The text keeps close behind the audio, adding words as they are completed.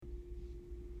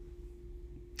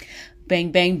Bang,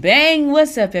 bang, bang.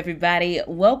 What's up, everybody?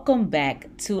 Welcome back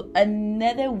to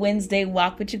another Wednesday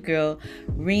Walk with your girl,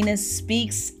 Rena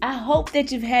Speaks. I hope that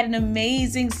you've had an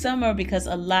amazing summer because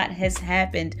a lot has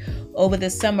happened over the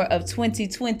summer of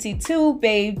 2022,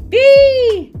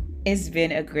 baby. It's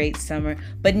been a great summer,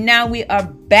 but now we are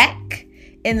back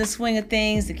in the swing of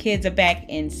things. The kids are back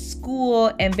in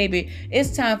school, and baby,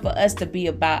 it's time for us to be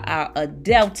about our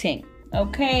adulting,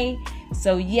 okay?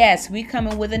 So yes, we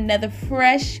coming with another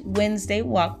fresh Wednesday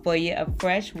walk for you, a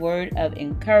fresh word of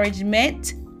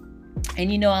encouragement.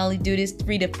 And you know, I only do this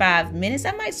 3 to 5 minutes.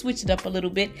 I might switch it up a little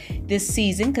bit this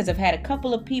season because I've had a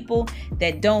couple of people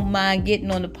that don't mind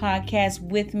getting on the podcast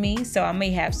with me. So I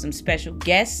may have some special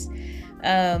guests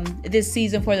this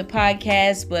season for the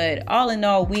podcast, but all in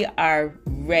all, we are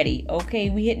ready. Okay,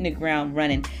 we hitting the ground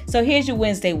running. So here's your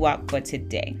Wednesday walk for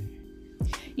today.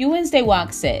 Your Wednesday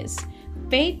walk says,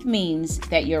 faith means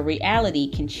that your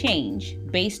reality can change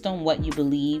based on what you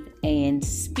believe and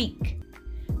speak.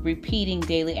 Repeating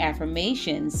daily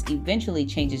affirmations eventually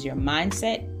changes your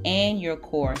mindset and your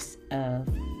course of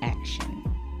action.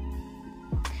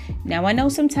 Now, I know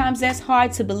sometimes that's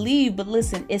hard to believe, but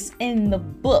listen, it's in the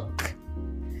book.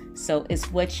 So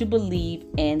it's what you believe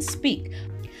and speak.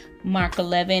 Mark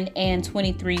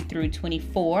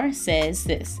 11:23-24 says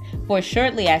this, "For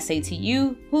assuredly I say to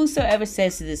you, whosoever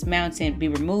says to this mountain, be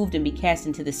removed and be cast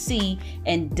into the sea,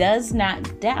 and does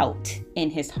not doubt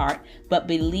in his heart, but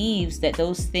believes that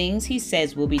those things he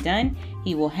says will be done,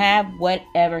 he will have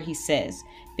whatever he says.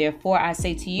 Therefore I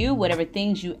say to you, whatever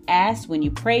things you ask when you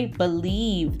pray,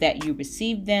 believe that you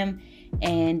receive them,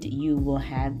 and you will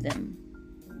have them."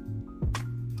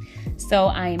 So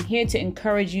I am here to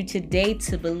encourage you today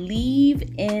to believe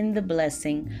in the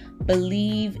blessing,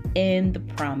 believe in the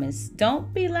promise.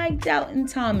 Don't be like doubting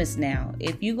Thomas now.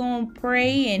 If you're going to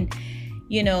pray and,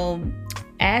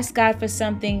 ask God for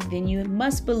something, then you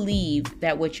must believe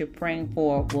that what you're praying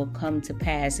for will come to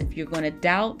pass. If you're going to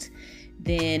doubt,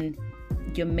 then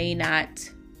you may not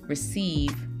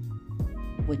receive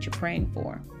what you're praying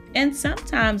for. And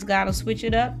sometimes God will switch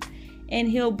it up and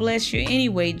he'll bless you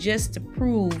anyway, just to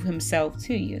prove himself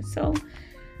to you. So,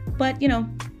 but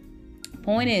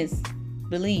point is,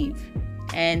 believe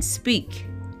and speak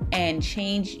and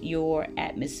change your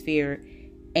atmosphere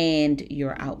and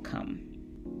your outcome.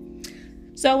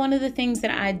 So one of the things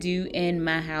that I do in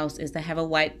my house is to have a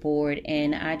whiteboard,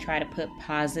 and I try to put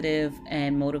positive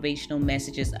and motivational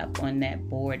messages up on that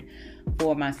board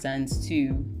for my sons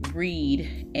to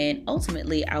read. And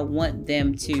ultimately, I want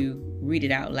them to read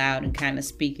it out loud and kind of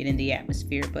speak it in the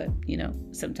atmosphere. But,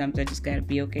 sometimes I just got to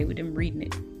be okay with them reading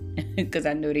it because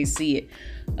I know they see it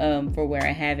for where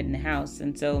I have it in the house.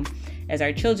 And so as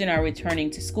our children are returning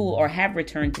to school or have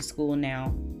returned to school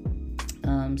now,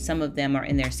 some of them are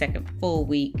in their second full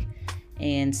week,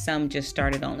 and some just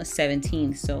started on the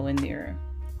 17th, so in their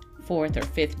 4th or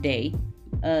 5th day.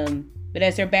 But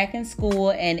as they're back in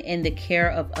school and in the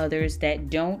care of others that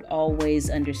don't always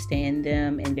understand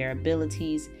them and their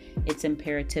abilities, it's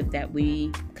imperative that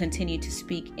we continue to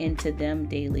speak into them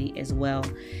daily as well.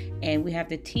 And we have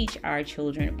to teach our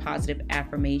children positive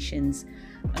affirmations.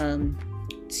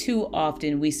 Too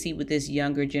often we see with this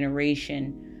younger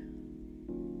generation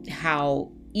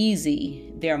how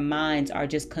easy their minds are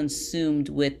just consumed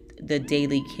with the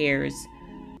daily cares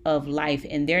of life,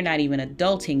 and they're not even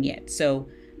adulting yet. So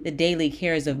the daily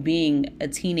cares of being a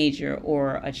teenager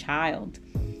or a child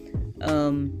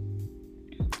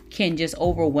can just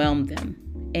overwhelm them,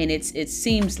 and it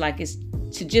seems like it's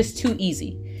just too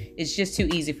easy. It's just too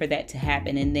easy for that to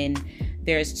happen. And then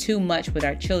there's too much with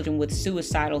our children with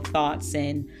suicidal thoughts,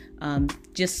 and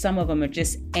just some of them are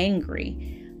just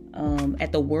angry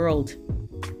at the world.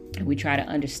 We try to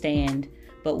understand,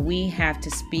 but we have to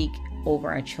speak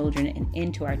over our children and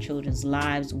into our children's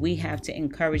lives. We have to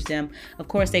encourage them. Of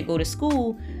course, they go to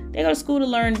school to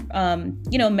learn,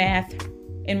 math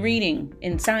and reading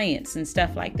and science and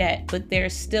stuff like that. But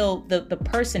there's still, the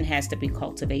person has to be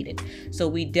cultivated. So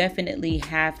we definitely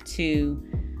have to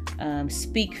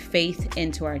speak faith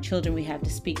into our children. We have to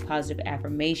speak positive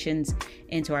affirmations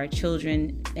into our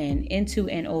children and into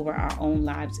and over our own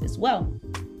lives as well.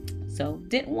 So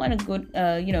didn't want to go,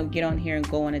 get on here and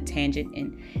go on a tangent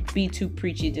and be too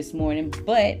preachy this morning,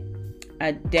 but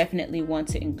I definitely want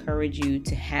to encourage you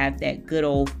to have that good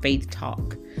old faith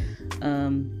talk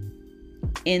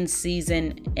in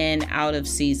season and out of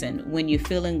season, when you're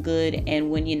feeling good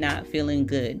and when you're not feeling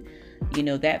good.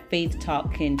 That faith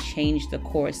talk can change the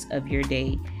course of your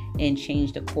day and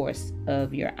change the course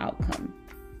of your outcome.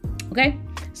 Okay,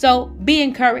 so be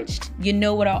encouraged. You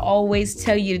know what I always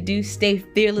tell you to do. Stay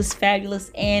fearless, fabulous,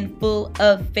 and full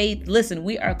of faith. Listen,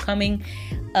 we are coming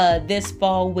this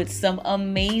fall with some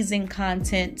amazing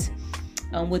content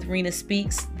with Rena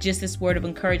Speaks. Just this word of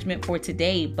encouragement for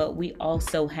today, but we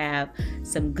also have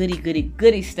some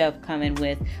goody stuff coming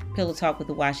with Pillow Talk with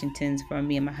the Washingtons from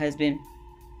me and my husband.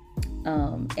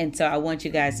 And so I want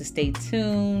you guys to stay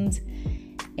tuned.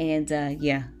 And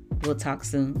yeah, we'll talk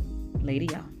soon.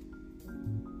 Later, y'all.